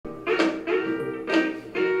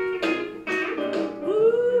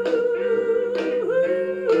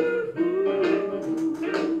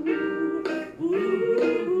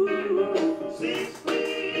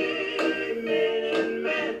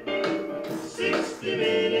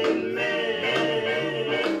60-minute man.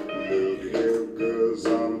 Look here, 'cause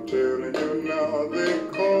I'm telling you now, they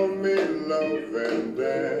call me love and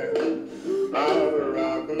dad. I'll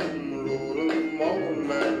rock 'em, roll 'em all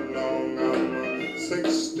night long. I'm a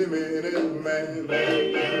 60-minute man.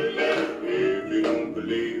 If you don't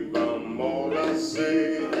believe I'm all I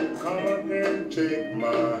say, come up and take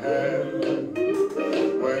my hand.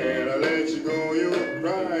 When I let you go, you'll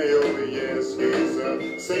cry. Oh yes, he's a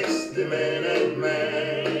 60-minute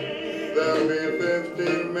man. There'll be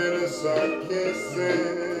 50 minutes of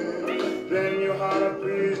kissing, then you holler,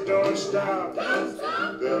 please don't stop.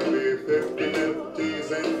 There'll be 50 minutes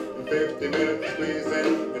teasing, and 50 minutes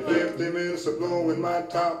squeezing, and 50 minutes of blowing my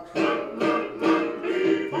top.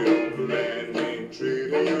 If your man ain't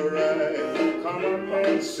treating you right, come up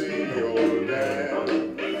and see your dad.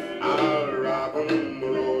 I'll rock 'em,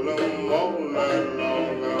 roll 'em all night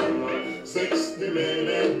long. I'm a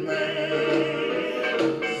 60-minute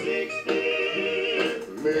man.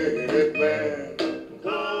 60-minute man.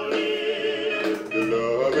 Call it the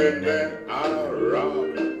loving man. I'll rock,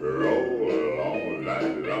 roll all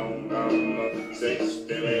night long. I'm a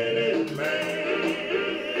 60-minute man.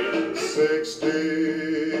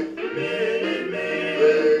 60-minute man.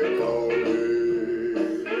 They call me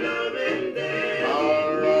loving man. I'll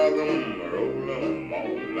rock 'em, roll 'em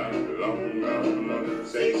all night long. I'm a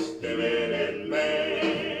 60-minute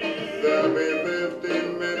man. There'll be 50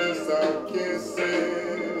 minutes of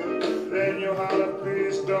kissing, then you holler,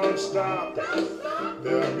 please don't stop.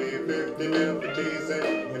 There'll be 50 minutes of teasing,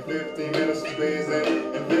 and 50 minutes of squeezing,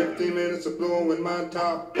 and 50 minutes of blowing my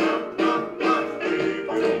top. If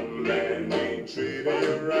your man ain't treating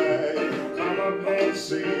you right, come up and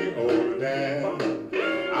see old dad.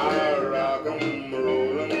 I'll rock 'em,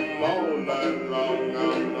 roll 'em all night long.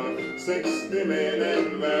 I'm a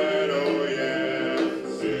 60-minute man, oh yeah.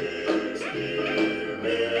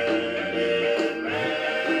 60-minute man.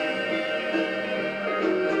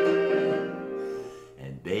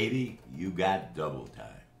 And baby, you got double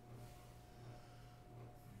time.